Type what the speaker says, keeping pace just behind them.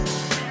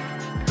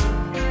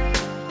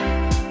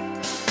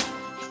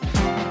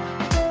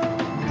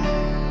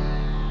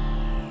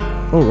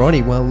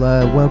Alrighty, well,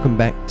 welcome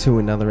back to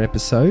another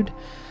episode.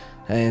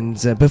 And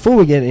before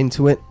we get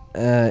into it,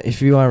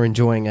 if you are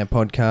enjoying our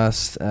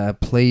podcast,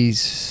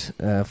 please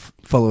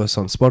follow us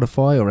on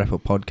Spotify or Apple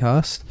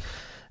Podcast,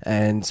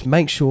 and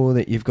make sure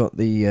that you've got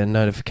the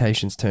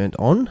notifications turned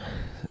on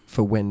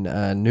for when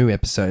new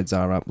episodes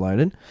are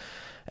uploaded.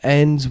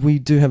 And we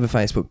do have a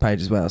Facebook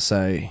page as well,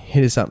 so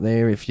hit us up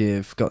there if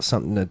you've got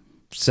something to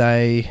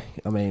say.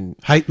 I mean,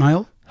 hate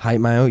mail, yes,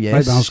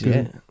 hate mail's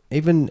good. yeah.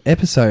 Even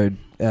episode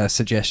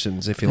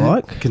suggestions if you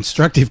like,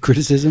 constructive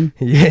criticism,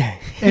 yeah,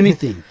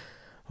 anything.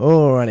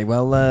 Alrighty,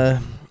 well,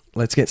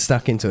 let's get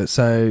stuck into it.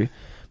 So,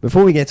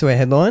 before we get to our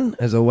headline,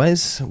 as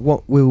always,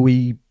 what will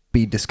we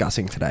be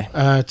discussing today?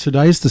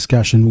 Today's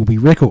discussion will be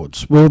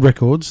records, world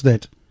records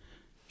that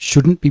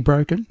shouldn't be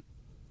broken,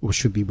 or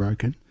should be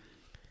broken,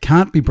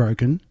 can't be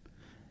broken,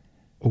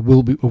 or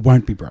will be or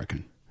won't be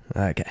broken.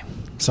 Okay.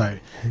 So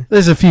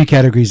there's a few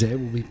categories there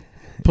we'll be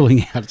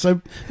pulling out.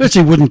 So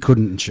virtually wouldn't,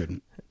 couldn't, and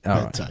shouldn't.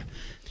 All right. So,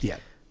 yeah.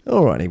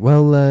 Alrighty.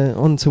 Well,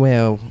 on to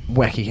our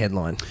wacky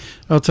headline.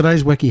 Well,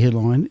 today's wacky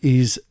headline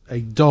is a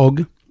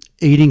dog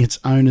eating its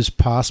owner's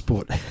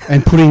passport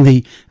and putting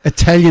the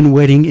Italian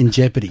wedding in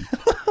jeopardy.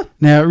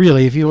 Now,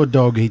 really, if your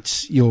dog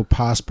eats your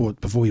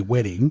passport before your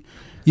wedding,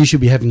 you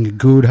should be having a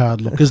good hard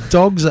look, because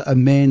dogs are a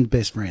man's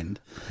best friend.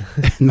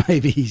 And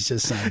maybe he's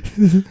just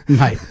saying,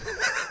 mate.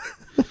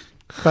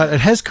 But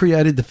it has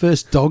created the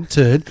first dog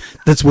turd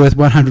that's worth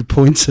 100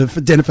 points of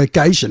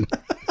identification.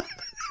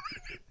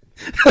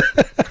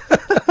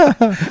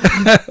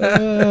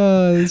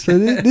 So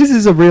this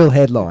is a real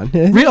headline.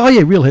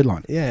 Real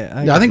headline. Yeah,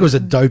 okay. Yeah, I think it was a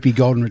dopey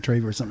golden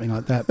retriever or something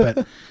like that.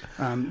 But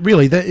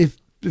really, if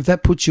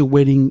that puts your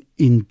wedding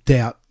in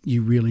doubt,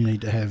 you really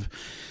need to have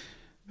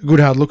a good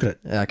hard look at it.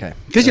 Okay.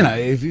 Because,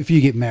 if you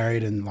get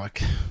married and,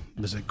 like,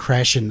 there's a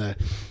crash and the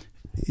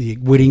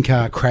wedding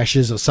car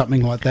crashes or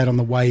something like that on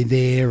the way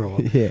there or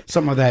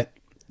something like that,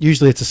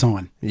 usually it's a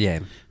sign. Yeah.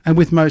 And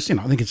with most,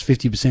 I think it's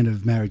 50%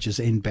 of marriages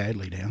end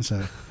badly down.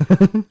 So,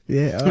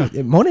 yeah.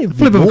 It might even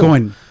flip be of a more.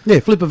 coin. Yeah,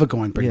 flip of a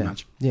coin, pretty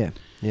much. Yeah.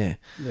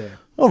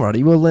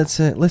 Alrighty, well,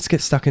 let's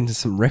get stuck into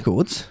some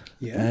records.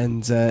 Yeah.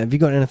 And have you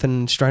got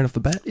anything straight off the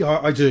bat? Yeah,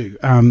 I do.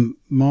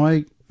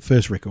 My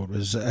first record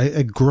was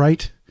a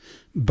great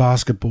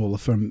basketballer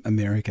from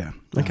America.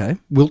 Okay.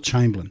 Wilt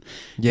Chamberlain.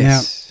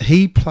 Yes. Now,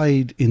 he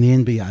played in the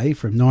NBA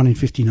from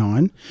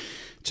 1959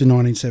 to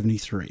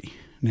 1973.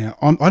 Now,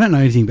 I don't know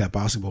anything about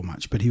basketball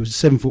much, but he was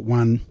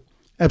 7'1",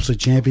 absolute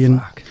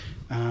champion. Fuck.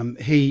 I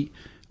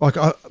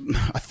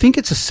think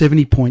it's a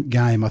 70-point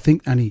game. I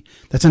think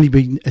that's only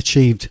been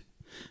achieved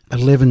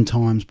 11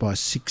 times by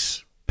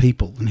 6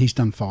 people, and he's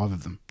done 5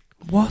 of them.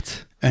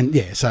 What? And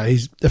yeah, so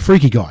he's a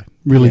freaky guy,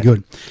 really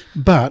good.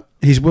 But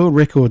his world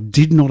record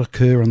did not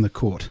occur on the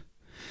court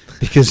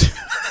because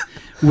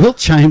Wilt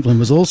Chamberlain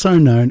was also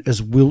known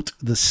as Wilt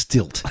the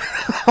Stilt.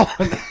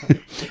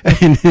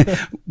 And,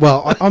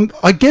 well,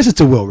 I guess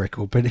it's a world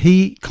record, but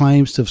he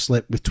claims to have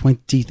slept with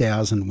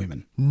 20,000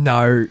 women.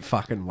 No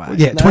fucking way.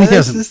 Yeah,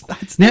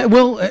 20,000. Now,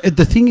 well,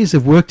 the thing is,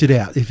 they've worked it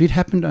out. If it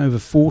happened over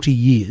 40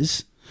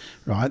 years,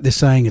 right, they're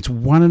saying it's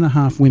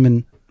 1.5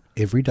 women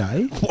every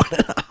day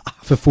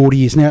for 40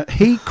 years. Now,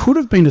 he could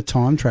have been a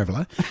time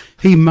traveller.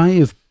 He may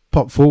have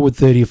popped forward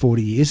 30 or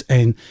 40 years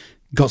and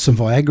got some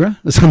Viagra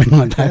or something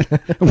like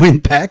that,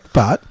 went back,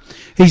 but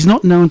he's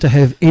not known to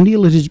have any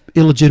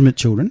illegitimate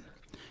children.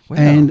 Wow.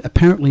 And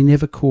apparently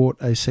never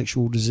caught a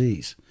sexual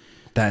disease.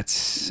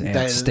 That's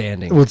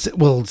outstanding.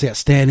 It's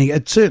outstanding.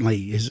 It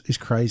certainly is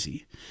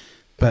crazy.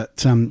 But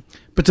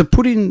to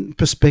put in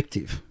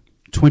perspective,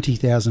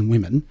 20,000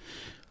 women,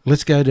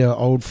 let's go to our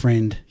old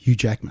friend Hugh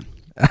Jackman.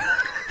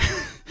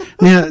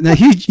 Now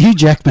Hugh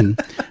Jackman,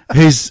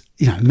 whose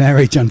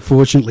marriage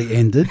unfortunately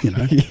ended.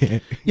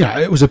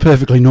 It was a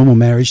perfectly normal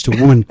marriage to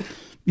a woman,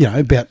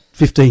 about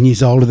 15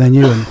 years older than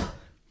you, and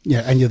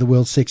and you're the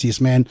world's sexiest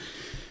man.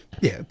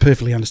 Yeah,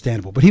 perfectly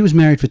understandable. But he was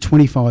married for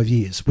 25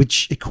 years,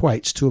 which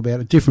equates to about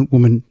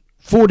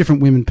 4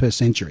 different women per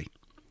century.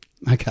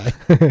 Okay.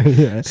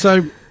 Yeah.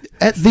 So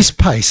at this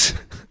pace,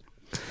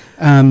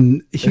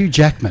 Hugh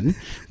Jackman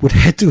would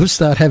have to have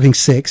started having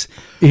sex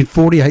in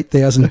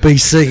 48,000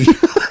 BC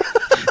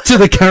to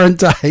the current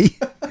day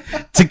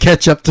to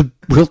catch up to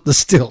Wilt the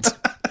Stilt.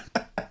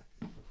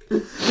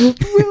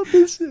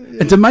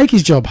 And to make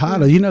his job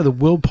harder, the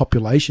world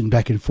population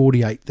back in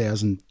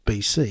 48,000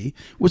 BC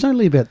was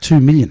only about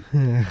 2 million.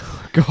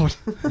 Oh, God.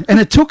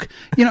 And it took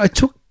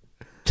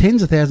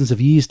tens of thousands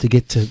of years to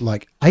get to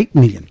like 8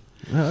 million.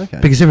 Oh, okay.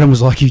 Because everyone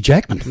was like Hugh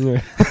Jackman.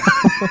 Yeah.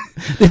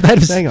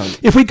 Hang on.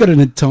 If we got in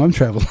a time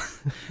travel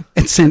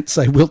and sent,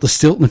 say, Wilt the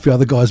Stilt and a few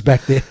other guys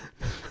back there,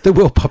 the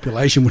world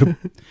population would have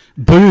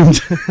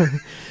boomed.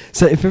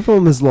 So if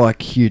everyone was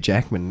like Hugh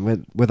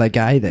Jackman, were they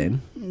gay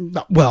then?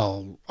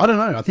 Well, I don't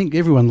know. I think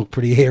everyone looked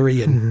pretty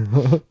hairy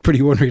and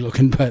pretty ornery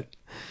looking, but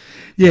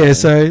yeah.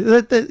 So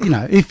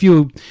if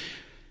you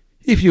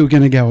were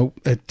going to go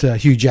at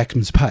Hugh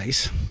Jackman's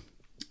pace,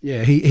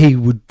 yeah, he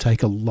would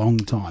take a long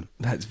time.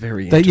 That's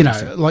very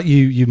interesting. Like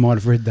you might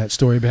have read that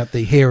story about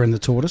the hare and the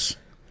tortoise.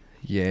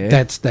 Yeah.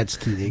 That's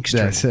to the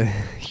extreme. That's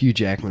Hugh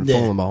Jackman Yeah.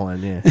 falling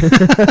behind, yeah.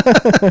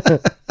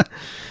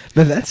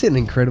 But that's an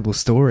incredible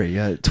story.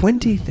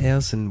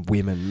 20,000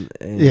 women.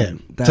 And Yeah.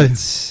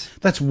 That's...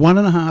 That's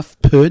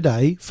 1.5 per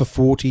day for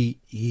 40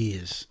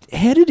 years.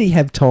 How did he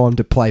have time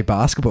to play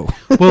basketball?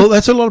 Well,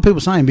 that's a lot of people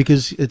saying,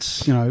 because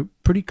it's,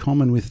 pretty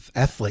common with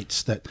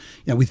athletes that,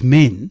 with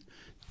men,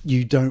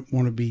 you don't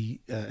want to be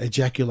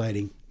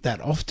ejaculating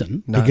that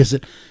often because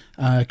it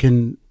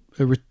can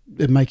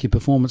make your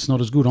performance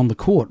not as good on the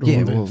court or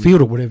on the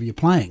field or whatever you're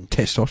playing.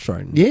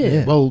 Testosterone.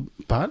 Yeah. Well,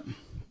 but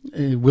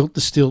Wilt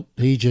the Stilt,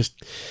 he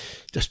just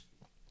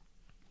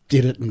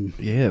did it,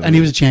 and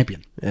he was a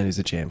champion. And he's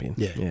a champion.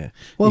 Yeah.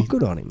 Well,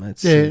 good on him.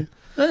 That's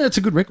That's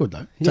a good record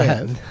though to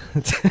have.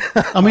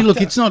 I mean,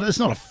 look, it's not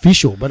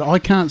official, but I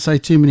can't say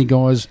too many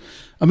guys.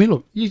 I mean,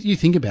 look, you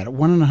think about it: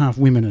 1.5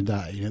 women a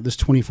day. There's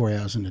 24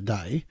 hours in a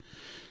day,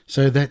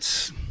 so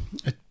that's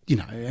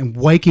and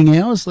waking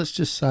hours. Let's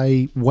just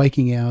say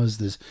waking hours.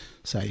 There's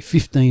say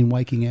 15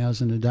 waking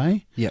hours in a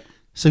day. Yep.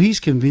 So he's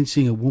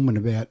convincing a woman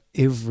about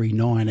every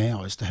 9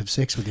 hours to have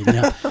sex with him.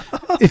 Now,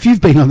 if you've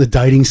been on the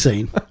dating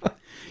scene,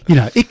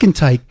 it can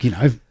take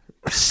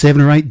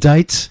 7 or 8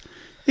 dates.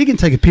 It can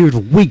take a period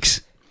of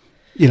weeks,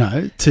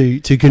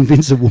 to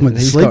convince a woman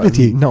to sleep with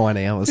you. 9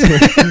 hours.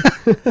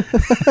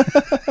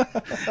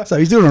 So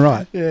he's doing all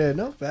right. Yeah,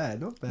 not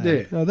bad.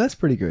 Yeah. Oh, that's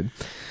pretty good.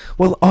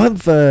 Well,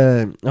 I've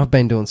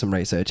been doing some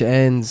research,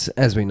 and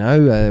as we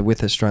know,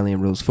 with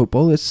Australian rules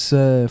football, it's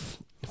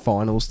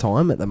finals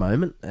time at the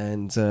moment,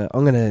 and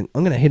I'm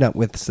gonna hit up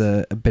with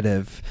a bit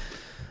of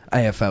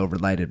AFL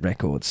related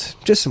records,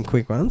 just some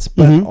quick ones.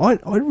 But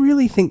I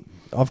really think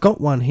I've got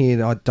one here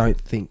that I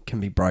don't think can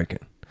be broken,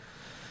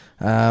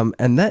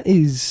 and that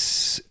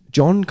is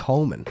John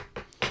Coleman,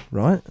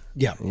 right?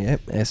 Yeah.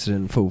 Yep,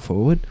 Essendon full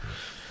forward.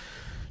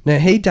 Now,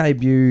 he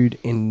debuted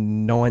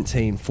in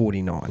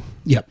 1949.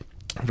 Yep.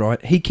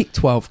 Right? He kicked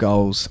 12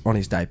 goals on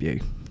his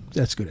debut.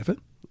 That's a good effort.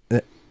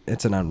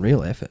 It's an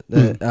unreal effort.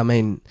 I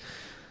mean,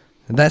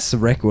 that's the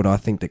record I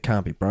think that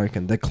can't be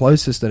broken. The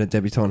closest that a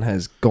debutant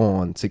has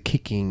gone to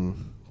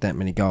kicking that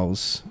many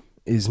goals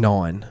is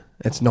 9.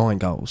 It's 9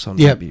 goals on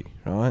debut,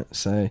 right?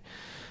 So,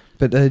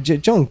 but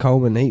John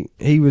Coleman,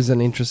 he was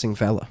an interesting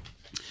fella.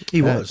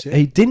 He was. Yeah.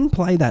 He didn't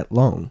play that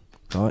long.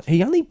 Right?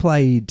 He only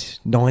played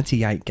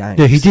 98 games.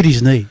 Yeah, he did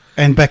his knee,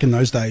 and back in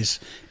those days,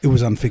 it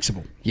was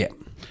unfixable. Yeah,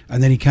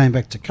 and then he came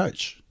back to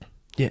coach.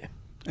 Yeah,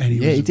 and he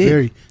was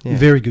a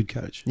very good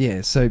coach. Yeah,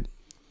 so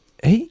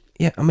he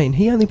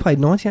only played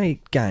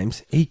 98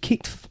 games. He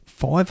kicked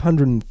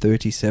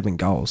 537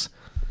 goals.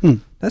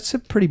 That's a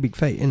pretty big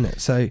feat, isn't it?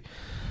 So,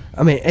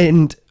 I mean,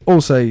 and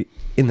also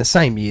in the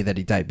same year that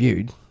he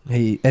debuted,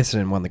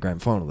 Essendon won the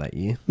grand final that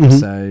year.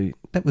 So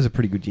that was a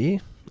pretty good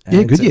year.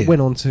 And good year.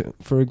 Went on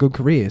for a good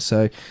career.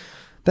 So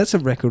that's a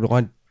record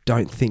I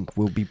don't think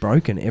will be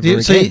broken ever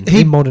again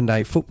in modern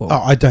day football.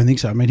 Oh, I don't think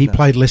so. I mean, he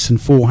played less than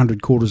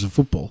 400 quarters of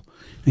football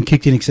and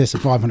kicked in excess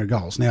of 500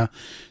 goals. Now,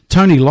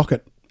 Tony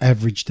Lockett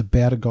averaged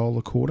about a goal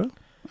a quarter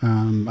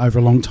over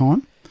a long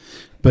time.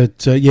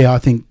 But, I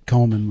think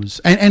Coleman was...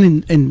 And in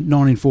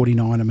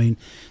 1949, I mean,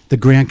 the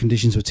ground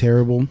conditions were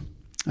terrible.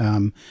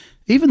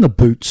 Even the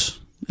boots.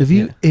 Have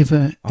you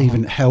ever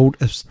even held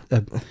a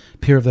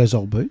pair of those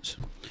old boots?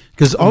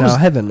 Because I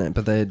haven't,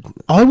 but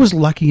I was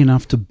lucky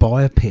enough to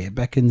buy a pair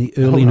back in the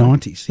early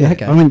 90s. Yeah,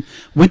 okay. I mean,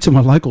 went to my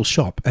local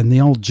shop, and the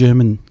old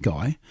German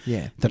guy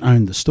that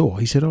owned the store,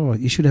 he said, "Oh,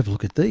 you should have a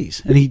look at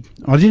these." And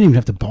I didn't even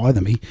have to buy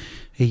them.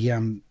 He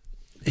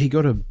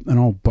got an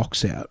old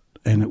box out,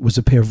 and it was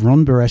a pair of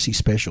Ron Barassi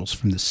specials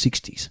from the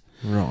 60s.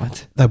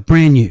 Right. They're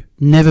brand new,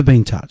 never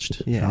been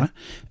touched. Yeah. Right?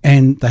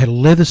 And they had a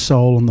leather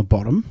sole on the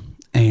bottom,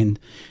 and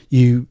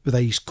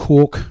they used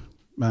cork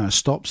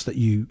stops that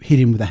you hit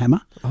in with a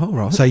hammer. Oh,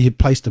 right. So you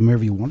placed them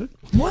wherever you wanted.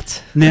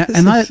 What? Now,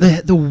 and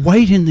the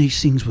weight in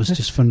these things was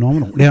just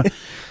phenomenal. Now,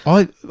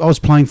 I was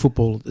playing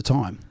football at the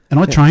time, and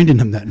I trained in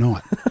them that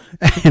night.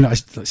 And I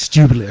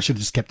should have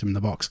just kept them in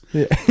the box.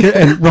 Yeah.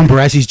 And Ron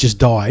Barassi's just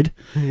died,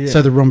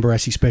 so the Ron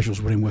Barassi specials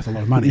would have been worth a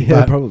lot of money. Yeah,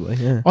 but probably,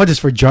 yeah. I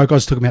just, for a joke, I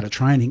just took them out of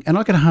training, and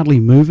I could hardly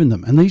move in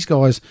them. And these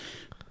guys,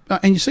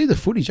 and you see the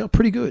footage, are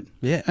pretty good.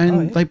 Yeah.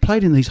 And they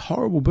played in these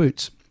horrible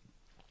boots.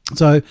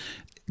 So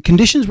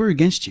conditions were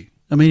against you.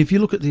 I mean, if you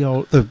look at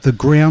the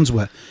grounds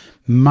were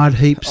mud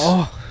heaps.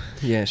 Oh,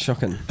 yeah,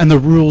 shocking. And the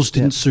rules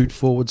didn't suit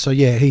forward. So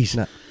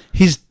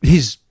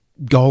his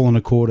goal and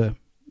a quarter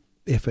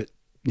effort,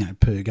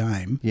 per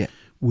game,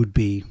 would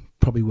be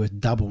probably worth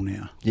double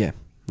now. Yeah,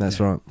 that's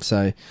right.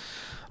 So,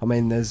 I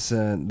mean, there's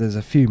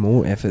a few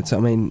more efforts. I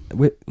mean,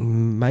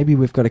 maybe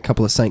we've got a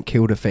couple of St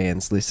Kilda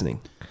fans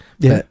listening.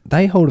 Yeah, but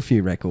they hold a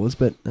few records,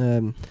 but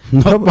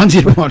not ones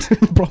you'd want.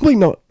 Probably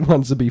not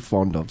ones to be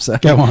fond of. So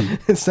go on.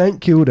 St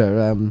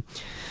Kilda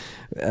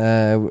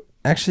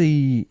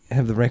actually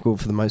have the record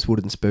for the most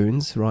wooden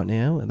spoons right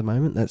now at the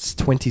moment. That's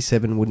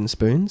 27 wooden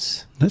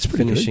spoons. That's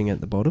pretty finishing good.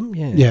 At the bottom.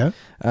 Yeah.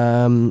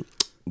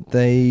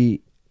 They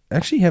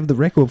actually have the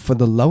record for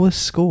the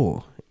lowest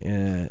score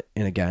in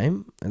a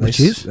game. And Which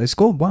is? They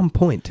scored 1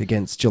 point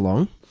against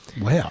Geelong.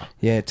 Wow.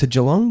 Yeah, to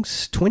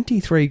Geelong's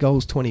 23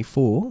 goals,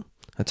 24,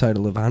 a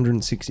total of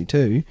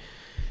 162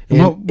 in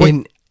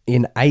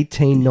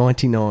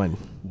 1899.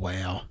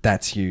 Wow.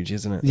 That's huge,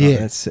 isn't it?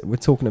 Yeah. We're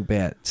talking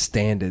about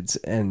standards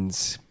and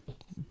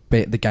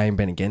the game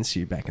being against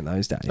you back in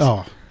those days.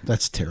 Oh,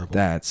 that's terrible.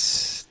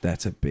 That's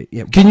a bit.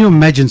 Yeah. Can you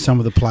imagine some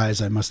of the players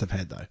they must have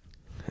had, though?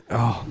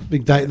 Oh,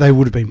 they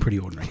would have been pretty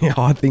ordinary. yeah,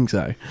 I think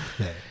so.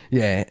 Yeah.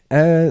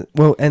 Yeah.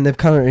 Well, and they've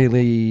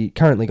currently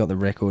got the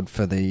record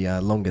for the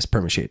longest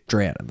premiership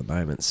drought at the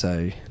moment.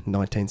 So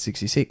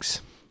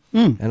 1966,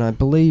 and I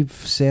believe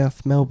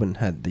South Melbourne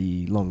had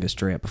the longest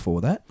drought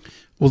before that.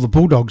 Well, the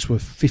Bulldogs were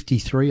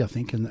 53, I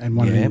think, and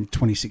one in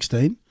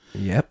 2016.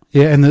 Yep.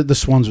 Yeah, and the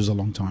Swans was a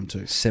long time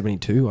too.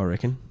 72, I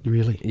reckon.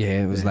 Really?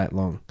 Yeah, it was that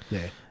long.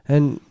 Yeah.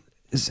 And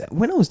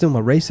when I was doing my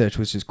research,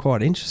 which is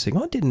quite interesting,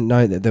 I didn't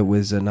know that there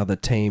was another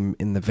team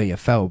in the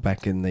VFL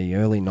back in the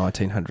early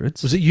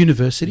 1900s. Was it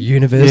University?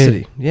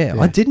 University. Yeah.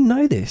 I didn't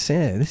know this.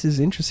 Yeah, this is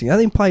interesting. I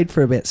think played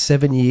for about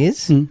 7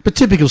 years. But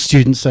typical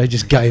students, they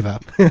just gave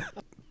up.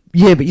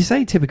 Yeah, but you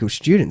say typical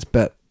students,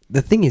 but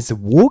the thing is the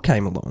war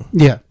came along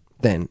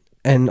then,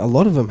 and a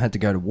lot of them had to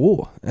go to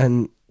war,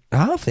 and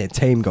half their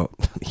team got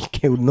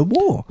killed in the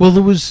war. Well,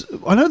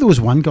 I know there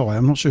was one guy,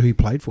 I'm not sure who he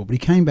played for, but he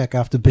came back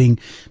after being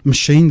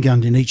machine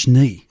gunned in each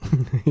knee.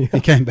 He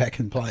came back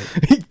and played.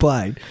 He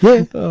played?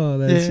 Yeah. Oh,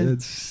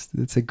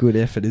 that's a good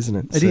effort, isn't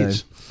it? It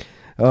is.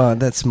 Oh,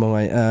 that's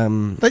my...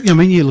 But, I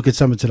mean, you look at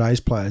some of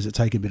today's players that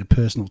take a bit of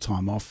personal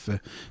time off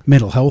for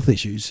mental health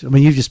issues. I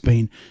mean, you've just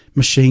been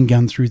machine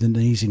gunned through the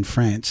knees in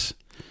France.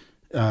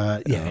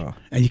 And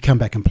you come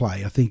back and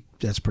play. I think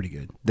that's pretty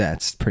good.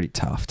 That's pretty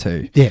tough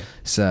too. Yeah.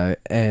 So,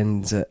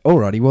 and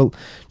alrighty, well,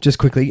 just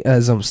quickly,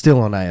 as I'm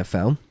still on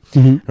AFL,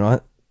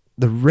 right,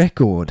 the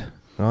record,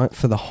 right,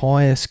 for the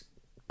highest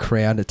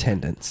crowd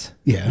attendance,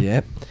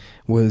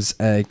 was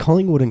a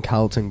Collingwood and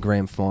Carlton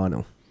grand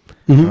final,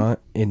 right,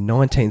 in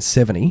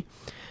 1970,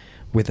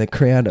 with a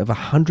crowd of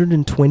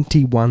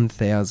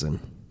 121,000.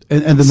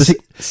 And but it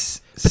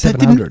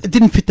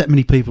didn't fit that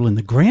many people in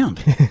the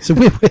ground. So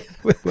where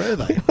were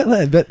they?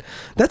 Well, but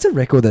that's a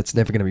record that's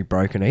never going to be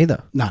broken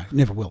either. No,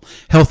 never will.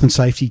 Health and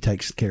safety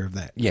takes care of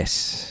that.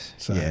 Yes.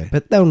 So, yeah,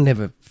 but they'll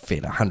never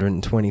fit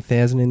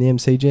 120,000 in the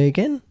MCG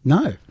again.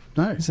 No.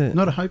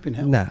 Not a hope in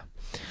hell. No.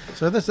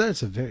 So that's a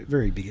very,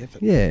 very big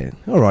effort. Yeah.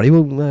 Alrighty.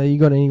 Well, you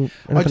got any?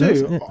 I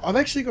do. Yeah. I've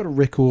actually got a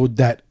record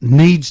that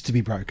needs to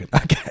be broken.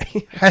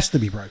 Okay. Has to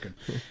be broken.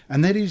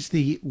 And that is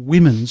the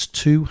women's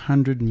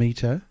 200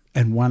 metre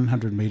and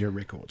 100 metre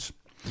records.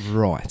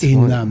 Right.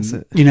 In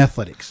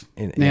athletics.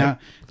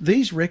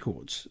 These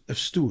records have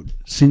stood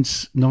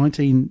since in the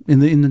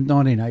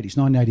 1980s,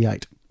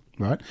 1988,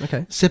 right?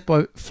 Okay. Set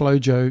by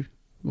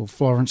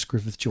Florence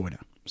Griffith Joyner.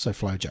 So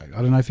Flojo.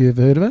 I don't know if you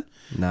ever heard of her.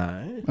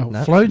 No.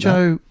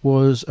 Flojo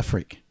was a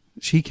freak.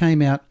 She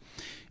came out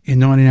in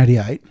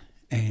 1988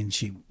 and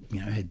she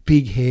had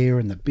big hair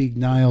and the big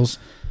nails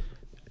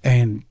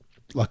and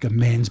like a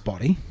man's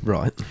body.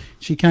 Right.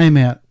 She came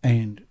out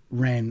and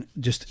ran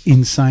just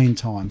insane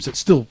times. It's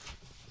still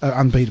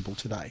unbeatable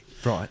today.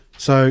 Right.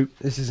 So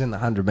this is in the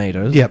 100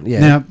 metres. Yeah.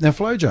 Now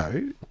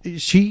Flojo,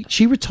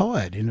 she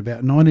retired in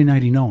about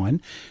 1989,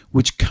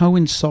 which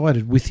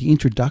coincided with the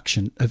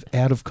introduction of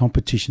out of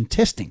competition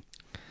testing.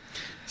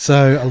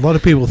 So a lot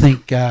of people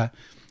think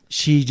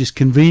she just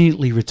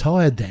conveniently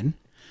retired then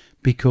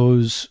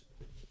because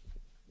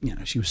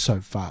she was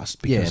so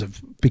fast because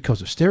of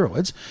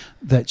steroids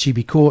that she'd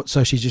be caught,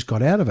 so she just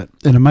got out of it.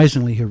 And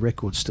amazingly, her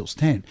records still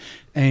stand.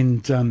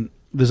 And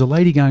there's a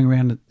lady going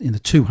around in the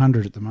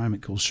 200 at the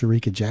moment called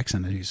Sharika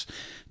Jackson, who's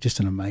just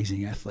an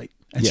amazing athlete.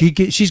 And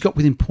she's got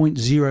within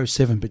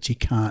 0.07, but she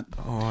can't.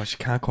 Oh, she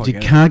can't quite.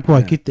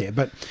 Get there.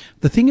 But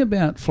the thing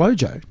about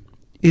Flojo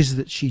is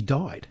that she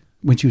died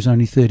when she was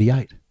only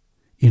 38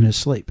 in her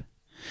sleep.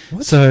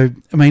 What? So,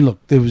 I mean, look,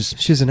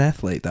 she's an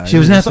athlete, though. She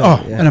was an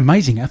athlete. An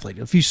amazing athlete.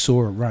 If you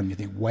saw her run, you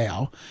think,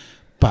 wow.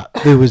 But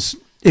it was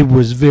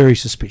very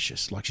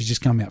suspicious. Like, she's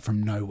just come out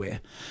from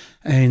nowhere.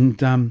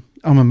 And I'm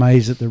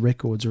amazed that the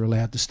records are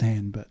allowed to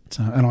stand. But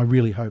and I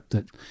really hope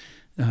that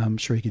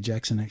Sharika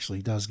Jackson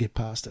actually does get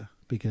past her,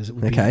 because it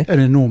would be an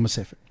enormous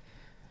effort.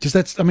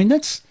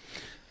 That's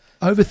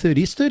over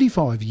 30. It's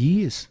 35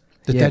 years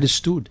that has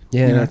stood.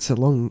 Yeah, that's a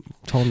long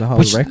time to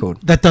hold a record.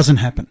 That doesn't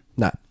happen.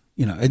 No.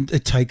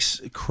 It takes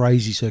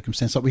crazy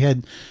circumstance. Like we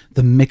had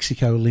the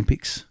Mexico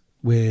Olympics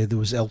where there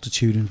was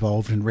altitude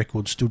involved and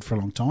records stood for a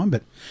long time,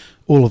 but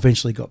all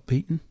eventually got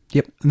beaten.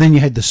 Yep. And then you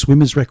had the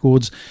swimmers'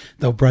 records.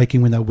 They were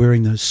breaking when they were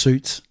wearing those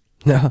suits.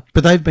 No.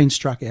 But they've been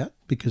struck out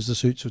because the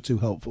suits were too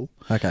helpful.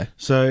 Okay.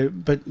 So,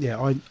 but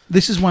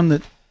this is one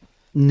that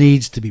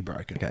needs to be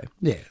broken. Okay.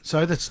 Yeah.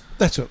 So that's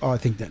what I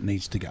think that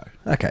needs to go.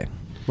 Okay.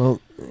 Well,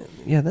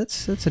 yeah,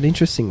 that's an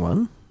interesting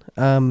one.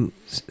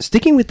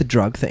 Sticking with the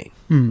drug thing,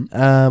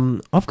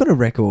 I've got a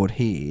record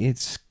here.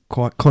 It's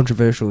quite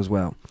controversial as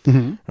well,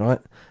 right?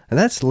 And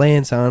that's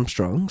Lance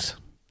Armstrong's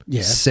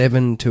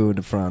 7 Tour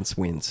de France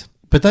wins.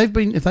 But they've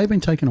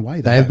been taken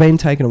away. They've been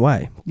taken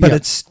away.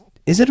 But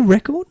is it a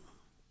record?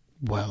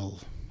 Well,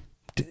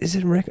 Is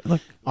it a record?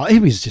 Like, He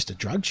was just a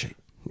drug cheat.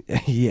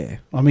 yeah.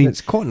 I mean,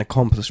 it's quite an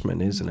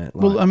accomplishment, isn't it?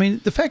 Like, well, I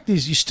mean, the fact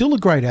is, you're still a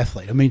great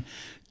athlete. I mean,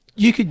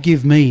 you could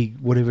give me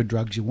whatever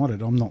drugs you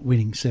wanted. I'm not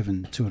winning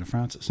 7 Tour de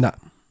France's. no.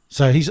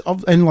 So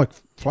and like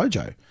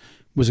Flojo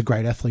was a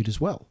great athlete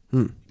as well.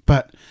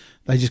 But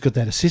they just got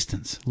that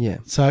assistance. Yeah.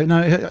 So,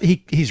 no,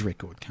 his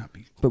record can't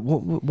be. But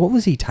what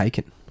was he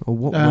taking? Or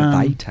what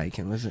were they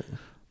taking, was it?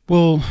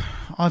 Well,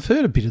 I've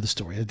heard a bit of the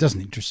story. It doesn't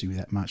interest you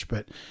that much,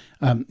 but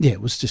yeah,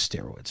 it was just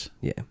steroids.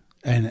 Yeah.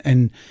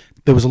 And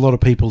there was a lot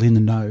of people in the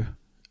know,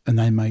 and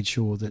they made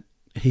sure that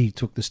he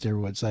took the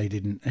steroids. They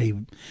didn't.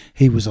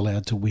 He was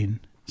allowed to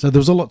win. So there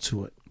was a lot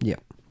to it. Yeah.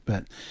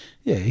 But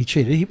yeah, he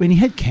cheated. When he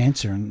had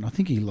cancer, and I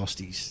think he lost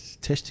his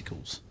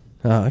testicles.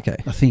 Oh, okay.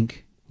 I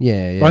think.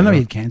 Yeah, yeah. Well, I know he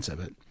had cancer,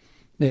 but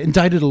yeah, and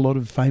dated a lot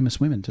of famous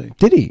women too.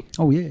 Did he?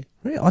 Oh yeah.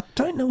 Really? I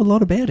don't know a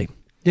lot about him.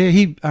 Yeah,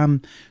 he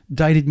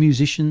dated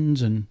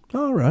musicians and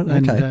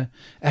Okay.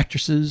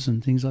 Actresses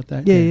and things like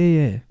that.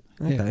 Yeah.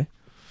 Okay. Yeah.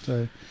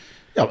 So,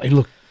 yeah, I mean,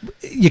 look,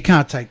 you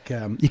can't take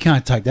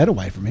that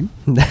away from him.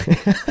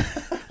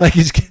 Like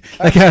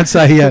they can't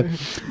say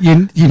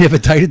you never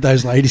dated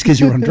those ladies because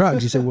you're on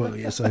drugs. You say, well,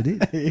 yes, I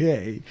did.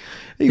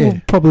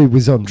 He probably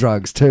was on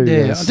drugs too.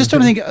 Yeah, Yes. I'm just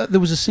trying to think. There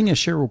was a singer,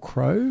 Sheryl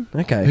Crow,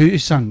 Okay. who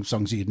sung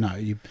songs you'd know.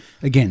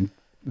 Again,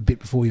 a bit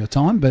before your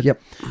time, but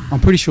Yep. I'm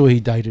pretty sure he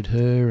dated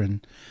her.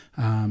 And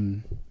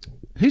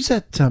who's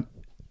that?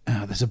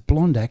 There's a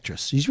blonde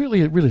actress. She's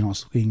really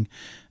nice looking.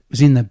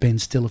 Was in the Ben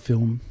Stiller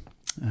film.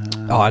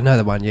 I know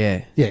the one.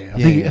 Yeah. Yeah,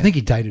 I think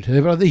he dated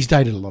her, but he's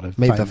dated a lot of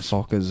Meet the famous.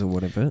 Fockers or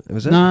whatever.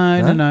 Was it?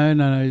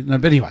 No.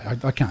 But anyway,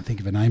 I can't think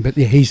of her name. But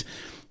yeah,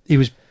 he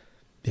was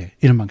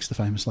in amongst the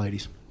famous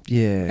ladies,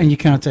 Yeah. and you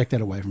can't take that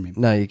away from him.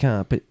 No, you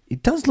can't. But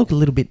it does look a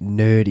little bit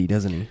nerdy,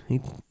 doesn't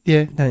he?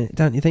 Yeah,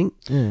 Don't you think?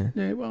 Yeah.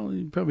 yeah. Well,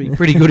 he's probably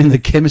pretty good in the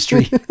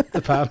chemistry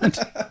department.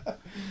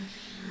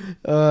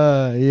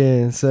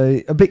 Yeah.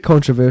 So a bit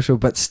controversial,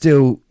 but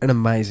still an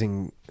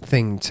amazing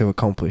thing to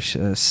accomplish.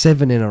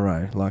 7 in a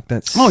row. Like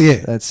that's. Oh yeah,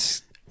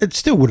 That's. it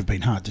still would have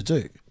been hard to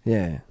do.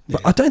 Yeah.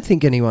 But I don't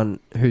think anyone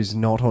who's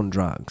not on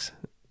drugs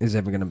is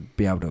ever going to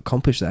be able to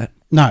accomplish that.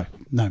 No,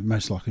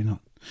 most likely not.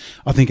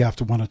 I think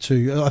after 1 or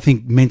 2, I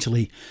think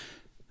mentally,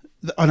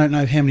 I don't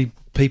know how many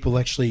people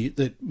actually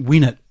that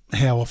win it,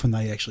 how often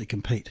they actually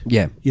compete.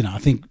 Yeah. You know, I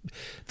think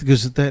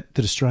because that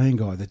Australian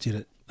guy that did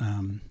it,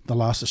 the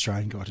last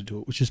Australian guy to do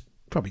it, which is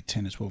probably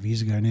 10 or 12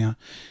 years ago now,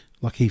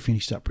 like he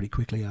finished up pretty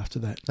quickly after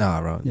that.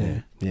 Oh, right.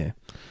 Yeah.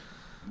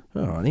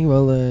 All righty.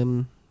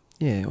 Well,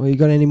 yeah. Well, you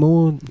got any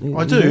more?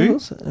 I do.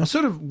 I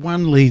sort of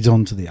one leads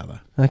on to the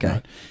other.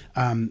 Okay.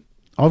 Right?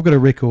 I've got a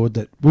record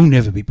that will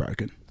never be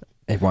broken.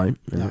 It won't.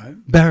 No.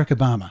 Barack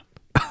Obama.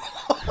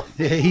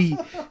 Yeah, he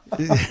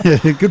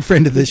good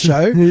friend of the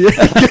show.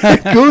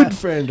 Good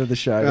friend of the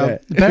show.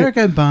 Barack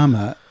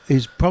Obama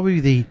is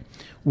probably the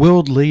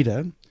world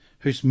leader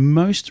who's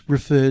most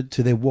referred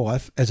to their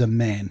wife as a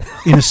man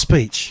in a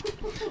speech.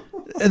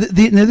 Now,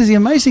 the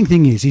amazing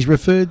thing is he's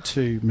referred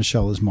to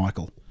Michelle as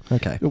Michael.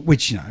 Okay.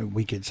 Which,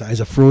 we could say is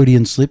a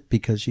Freudian slip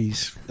because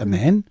she's a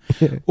man,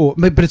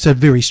 but it's a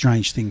very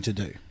strange thing to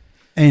do.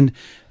 And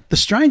the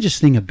strangest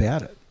thing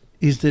about it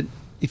is that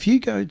if you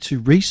go to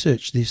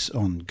research this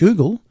on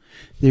Google,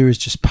 there is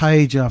just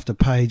page after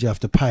page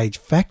after page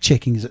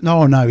fact-checking.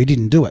 No, he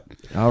didn't do it.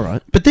 All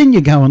right. But then you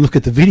go and look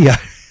at the video.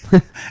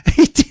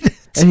 He did it.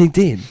 And he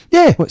did?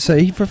 Yeah. What, so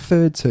he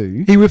referred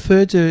to... He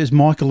referred to her as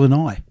Michael and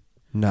I.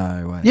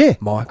 No way. Yeah.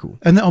 Michael.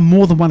 And on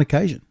more than one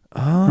occasion.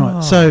 Oh.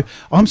 Right. So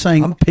I'm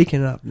saying... I'm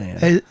picking it up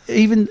now.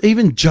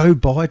 Even Joe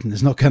Biden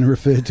is not going to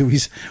refer to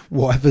his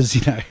wife as,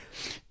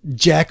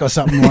 Jack or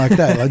something like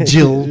that, like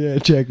Jill. Yeah,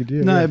 Jack and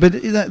Jill. No, but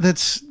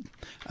that's...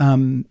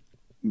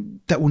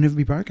 that will never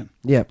be broken.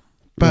 Yeah.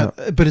 But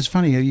it's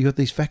funny, you got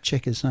these fact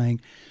checkers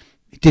saying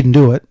he didn't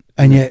do it,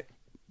 and yet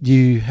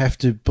you have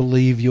to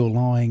believe your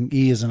lying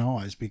ears and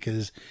eyes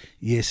because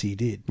yes, he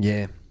did.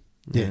 Yeah.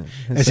 Yeah.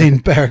 As in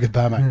Barack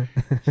Obama.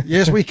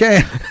 Yes, we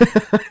can.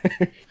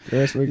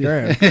 Yes, we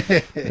can.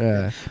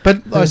 Yeah.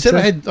 But I said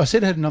I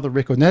had another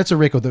record. Now that's a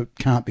record that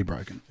can't be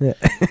broken. Yeah.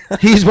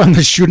 Here's one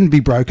that shouldn't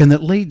be broken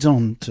that leads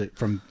on to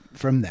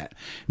from that.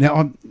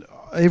 Now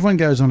everyone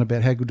goes on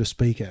about how good a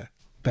speaker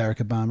Barack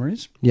Obama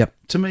is. Yep.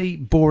 To me,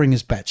 boring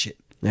as batshit.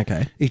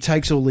 Okay. He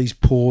takes all these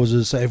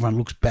pauses so everyone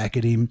looks back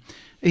at him.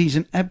 He's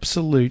an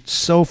absolute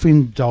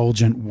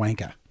self-indulgent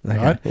wanker,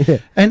 right? Yeah.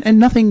 And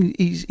nothing.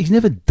 He's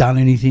never done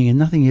anything, and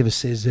nothing he ever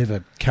says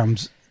ever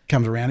comes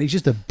around. He's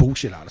just a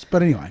bullshit artist.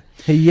 But anyway,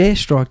 He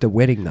striked a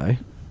wedding though.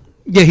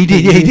 yeah, he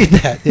did. Yeah, he did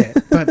that. Yeah.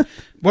 But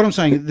what I'm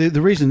saying,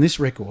 the reason this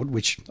record,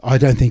 which I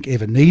don't think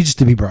ever needs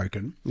to be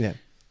broken, Yeah.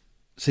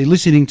 see,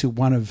 listening to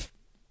one of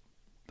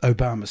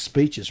Obama's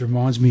speeches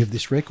reminds me of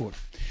this record,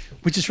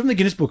 which is from the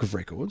Guinness Book of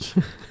Records,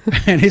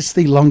 and it's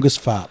the longest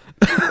fart,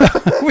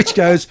 which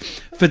goes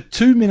for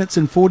 2 minutes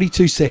and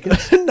 42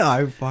 seconds.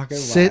 No fucking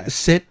way.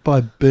 Set by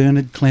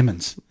Bernard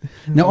Clemens.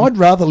 Now, I'd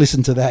rather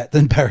listen to that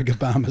than Barack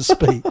Obama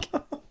speak.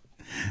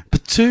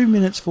 But 2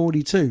 minutes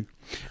 42.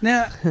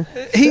 Now,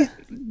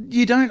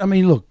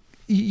 look,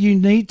 you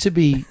need to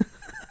be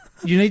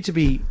you need to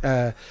be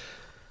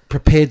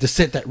prepared to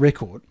set that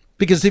record,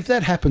 because if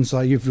that happens,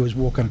 like if you was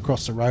walking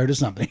across the road or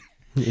something,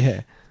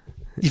 Yeah.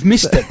 you've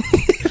missed it.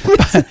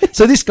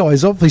 So this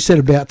guy's obviously set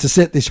about to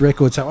set this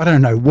record. So I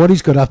don't know what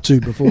he's got up to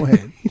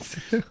beforehand.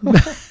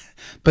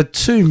 But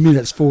 2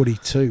 minutes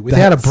 42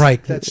 without a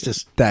break.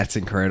 That's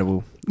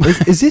incredible.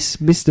 Is this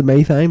Mr.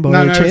 Methane by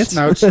any chance?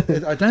 I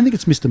don't think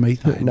it's Mr.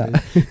 Methane. No.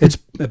 It's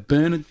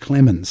Bernard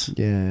Clemens.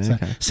 Yeah, So,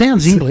 okay.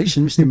 sounds English,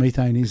 and Mr.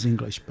 Methane is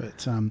English,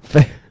 but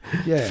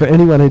yeah. For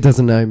anyone who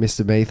doesn't know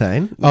Mr.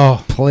 Methane,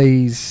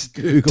 please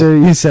Google.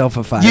 do yourself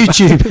a favour.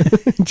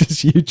 YouTube.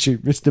 Just YouTube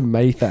Mr.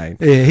 Methane.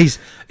 Yeah,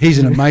 he's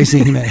an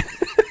amazing man.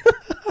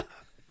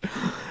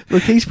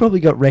 Look, he's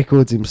probably got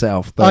records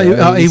himself. He would.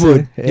 Yeah,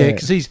 Yeah,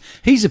 because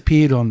he's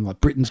appeared on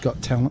like Britain's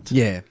Got Talent.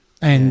 Yeah.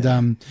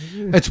 And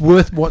it's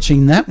worth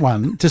watching that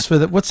one just for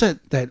that. What's that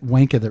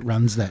wanker that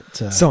runs that?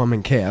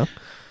 Simon Cowell.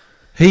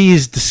 He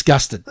is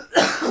disgusted.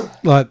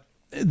 Like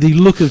the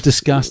look of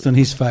disgust on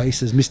his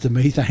face as Mr.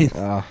 Methane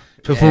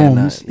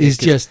performs is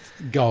just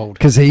gold.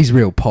 Because he's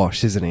real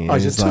posh, isn't he? Oh,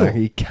 And he's it's a like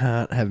tool. you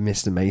can't have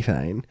Mr.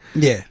 Methane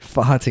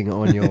farting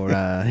on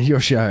your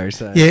show.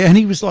 So Yeah, and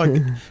he was like,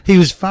 he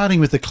was farting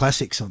with the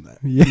classics on that.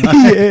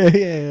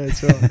 yeah,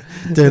 that's right.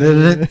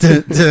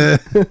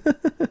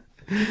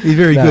 He's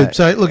very good.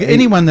 So look,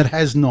 anyone that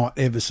has not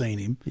ever seen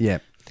him,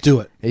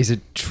 do it. He's a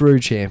true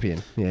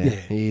champion. Yeah, Yeah.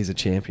 he is a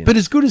champion. But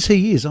as good as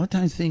he is, I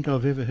don't think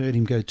I've ever heard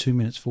him go 2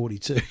 minutes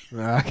 42.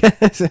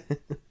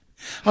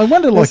 I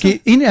wonder, like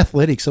in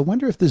athletics, I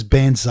wonder if there's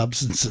banned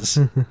substances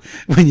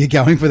when you're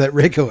going for that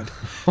record.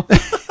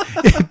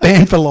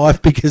 Banned for life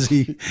because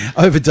he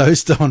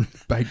overdosed on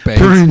baked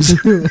beans.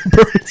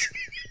 prunes.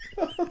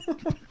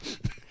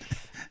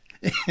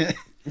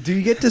 Do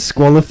you get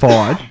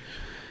disqualified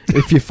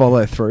if you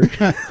follow through?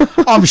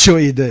 I'm sure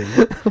you do.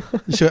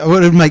 Sure, it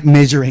would make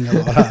measuring a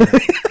lot harder.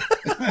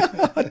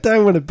 I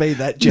don't want to be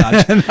that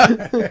judge.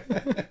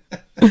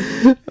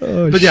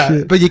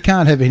 But you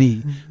can't have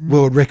any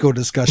world record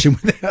discussion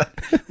without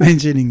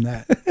mentioning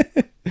that.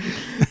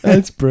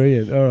 That's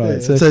brilliant. All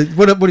right. Yeah. So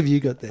what have you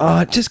got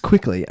there? Just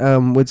quickly,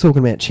 we're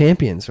talking about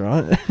champions,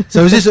 right?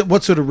 So is this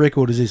what sort of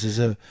record is this?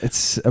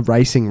 It's a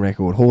racing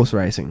record, horse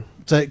racing.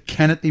 So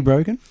can it be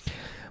broken?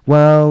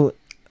 Well,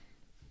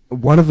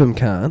 one of them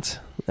can't,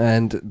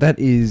 and that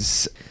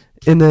is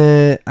in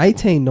the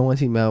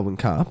 1890 Melbourne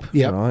Cup.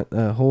 Yep. Right,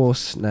 a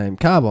horse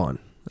named Carbine.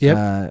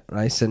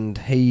 Race, and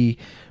he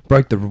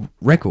broke the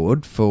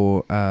record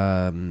for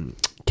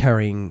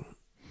carrying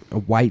a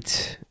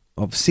weight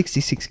of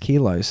 66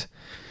 kilos,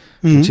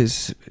 which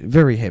is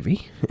very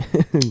heavy.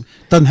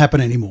 Doesn't happen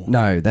anymore.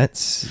 No,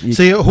 that's...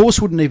 See, a horse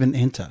wouldn't even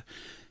enter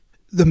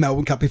the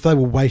Melbourne Cup. If they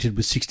were weighted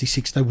with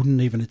 66, they wouldn't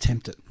even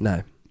attempt it.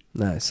 No.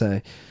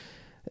 So,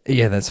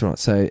 yeah, that's right.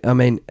 So, I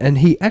mean, and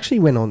he actually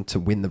went on to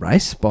win the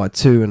race by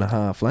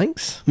 2.5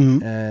 lengths.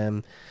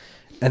 And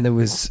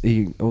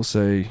he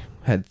also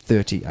had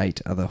 38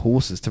 other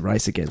horses to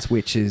race against,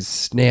 which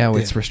is now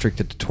it's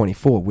restricted to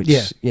 24, which,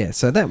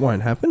 so that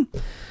won't happen.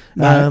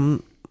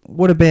 No.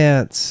 What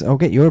about, I'll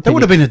get your opinion. That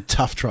would have been a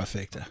tough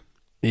trifecta.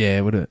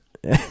 Yeah, would it?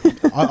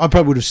 I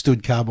probably would have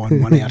stood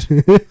Carbine one out.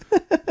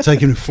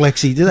 Taking a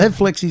flexi. Do they have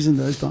flexis in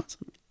those times?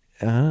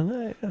 I don't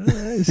know.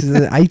 This is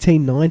the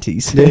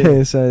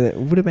 1890s. So it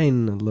would have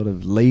been a lot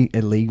of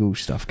illegal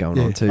stuff going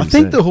on too. I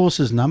think the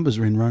horse's numbers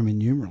are in Roman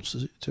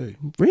numerals too.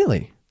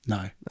 Really?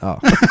 No. Oh.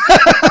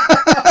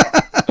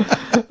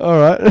 All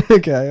right.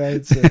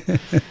 Okay.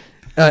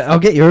 I'll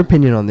get your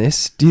opinion on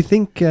this. Do you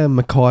think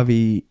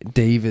McIvy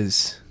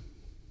Diva's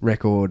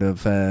record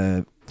of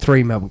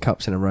 3 Melbourne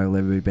Cups in a row will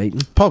ever be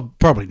beaten?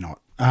 Probably not.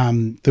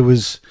 There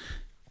was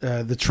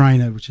the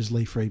trainer, which is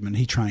Lee Friedman.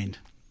 He trained.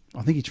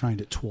 I think he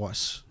trained it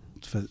twice,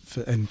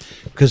 and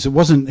because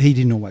he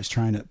didn't always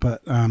train it.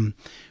 But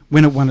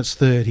when it won its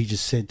third, he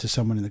just said to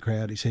someone in the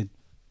crowd, he said,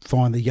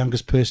 "Find the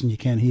youngest person you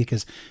can here,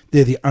 because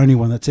they're the only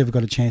one that's ever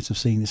got a chance of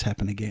seeing this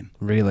happen again."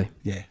 Really?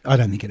 Yeah, I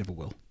don't think it ever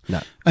will.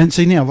 No. And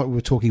see, now, like we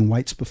were talking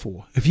weights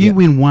before, if you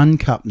win 1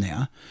 cup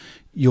now,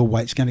 your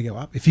weight's going to go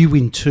up. If you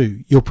win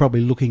 2, you're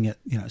probably looking at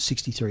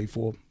 63,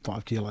 4,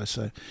 5 kilos.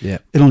 So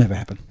it'll never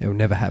happen. It'll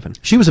never happen.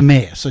 She was a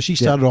mare, so she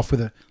started off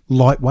with a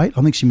lightweight.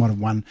 I think she might have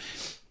won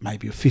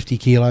maybe 50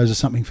 kilos or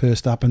something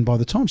first up, and by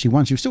the time she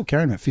won, she was still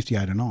carrying about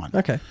 58 or 9.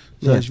 Okay.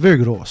 So it's a very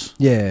good horse.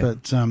 Yeah.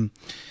 But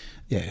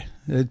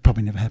it'd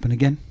probably never happen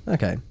again.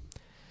 Okay.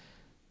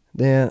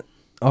 Now,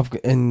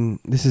 and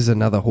this is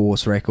another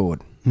horse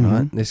record,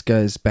 right? This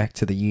goes back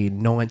to the year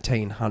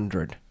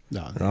 1900.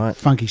 No, right?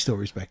 Funky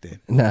stories back then.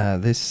 No,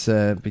 this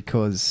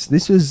because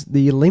this was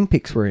the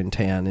Olympics were in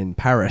town in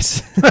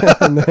Paris.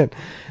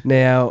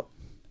 Now,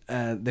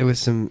 there was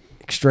some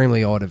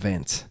extremely odd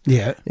events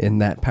in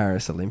that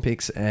Paris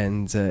Olympics,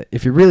 and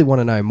if you really want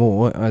to know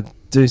more, I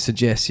do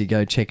suggest you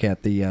go check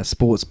out the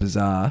Sports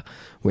Bazaar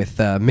with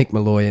Mick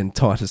Malloy and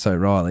Titus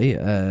O'Reilly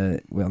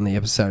on the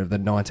episode of the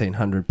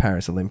 1900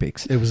 Paris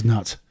Olympics. It was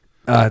nuts.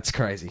 It's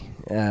crazy.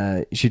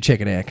 You should check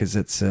it out because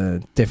it's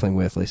definitely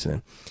worth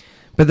listening.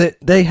 But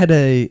they had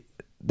a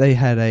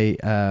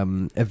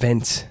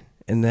event,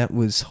 and that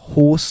was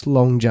horse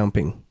long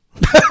jumping.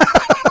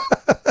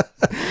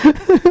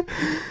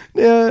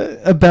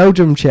 A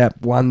Belgium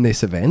chap won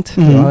this event,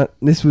 right?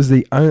 This was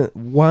the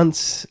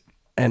once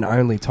and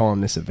only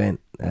time this event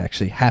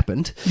actually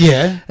happened.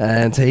 Yeah.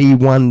 And so he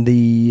won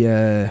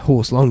the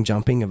horse long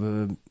jumping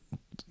of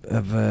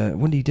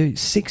what did he do?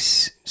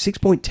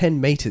 6.10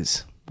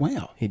 meters.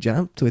 Wow. He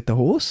jumped with the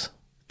horse.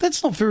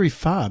 That's not very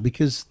far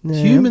because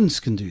humans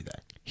can do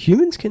that.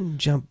 Humans can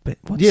jump.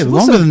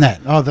 Longer than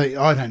that. I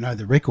don't know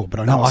the record, but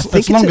I know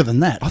it's longer than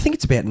that. I think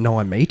it's about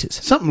 9 meters.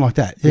 Something like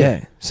that.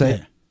 Yeah. So,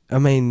 I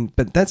mean,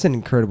 but that's an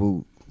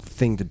incredible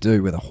thing to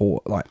do with a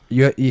horse. Like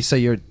you're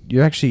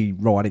actually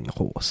riding the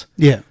horse.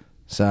 Yeah.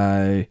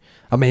 So,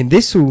 I mean,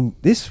 this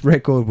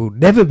record will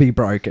never be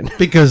broken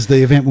because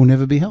the event will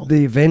never be held.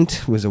 The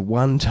event was a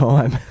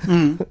one-time,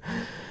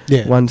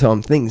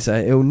 one-time thing. So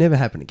it will never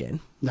happen again.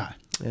 No.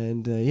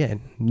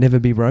 And never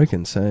be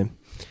broken. So.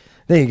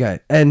 There you go.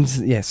 And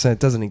so it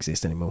doesn't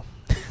exist anymore.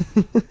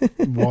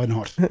 Why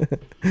not?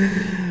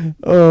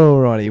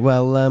 Alrighty.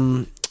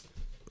 Well,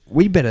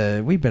 we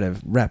better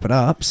wrap it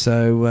up.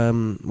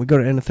 So we got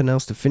anything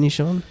else to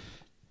finish on?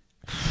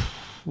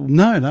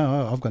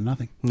 No, I've got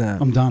nothing. No.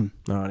 I'm done.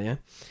 Alrighty.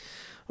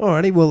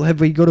 Well,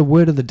 have we got a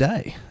word of the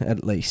day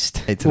at least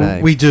today?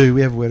 Well, we do.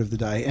 We have a word of the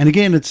day. And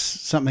again, it's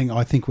something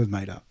I think we've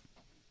made up.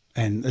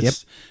 And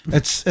it's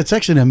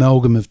actually an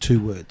amalgam of two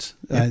words.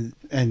 Yep.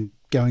 And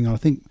going on, I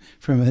think,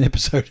 from an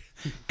episode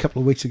a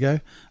couple of weeks ago.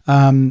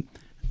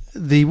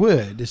 The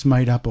word is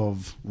made up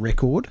of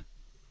record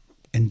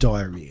and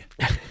diarrhea.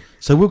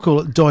 So we'll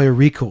call it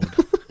diarrhea-cord.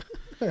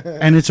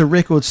 And it's a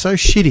record so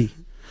shitty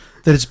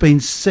that it's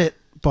been set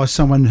by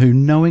someone who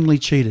knowingly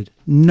cheated,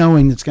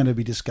 knowing it's going to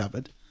be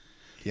discovered.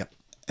 Yep.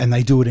 And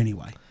they do it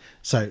anyway.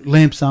 So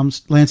Lance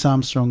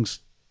Armstrong's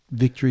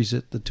victories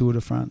at the Tour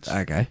de France.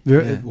 Okay.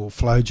 Or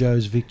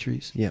Flojo's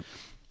victories. Yep.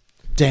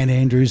 Dan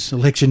Andrews'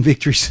 election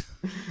victories.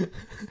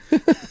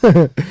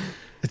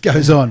 It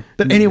goes on.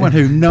 But anyone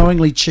who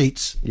knowingly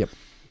cheats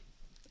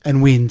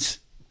and wins,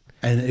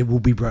 and it will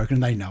be broken,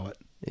 and they know it.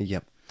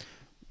 Yep.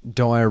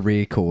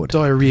 Diarrhea-cord.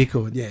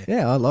 Diarrhea-cord, yeah.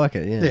 Yeah, I like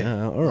it,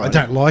 yeah. All right. I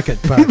don't like it,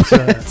 but...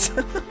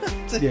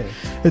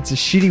 It's a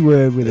shitty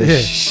word with a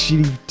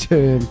shitty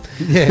term.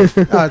 Yeah.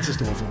 Oh, it's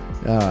just awful.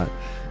 All right.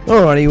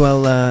 Alrighty,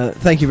 well,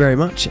 thank you very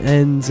much,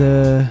 and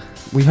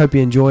we hope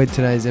you enjoyed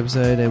today's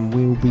episode, and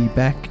we'll be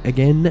back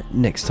again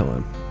next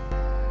time.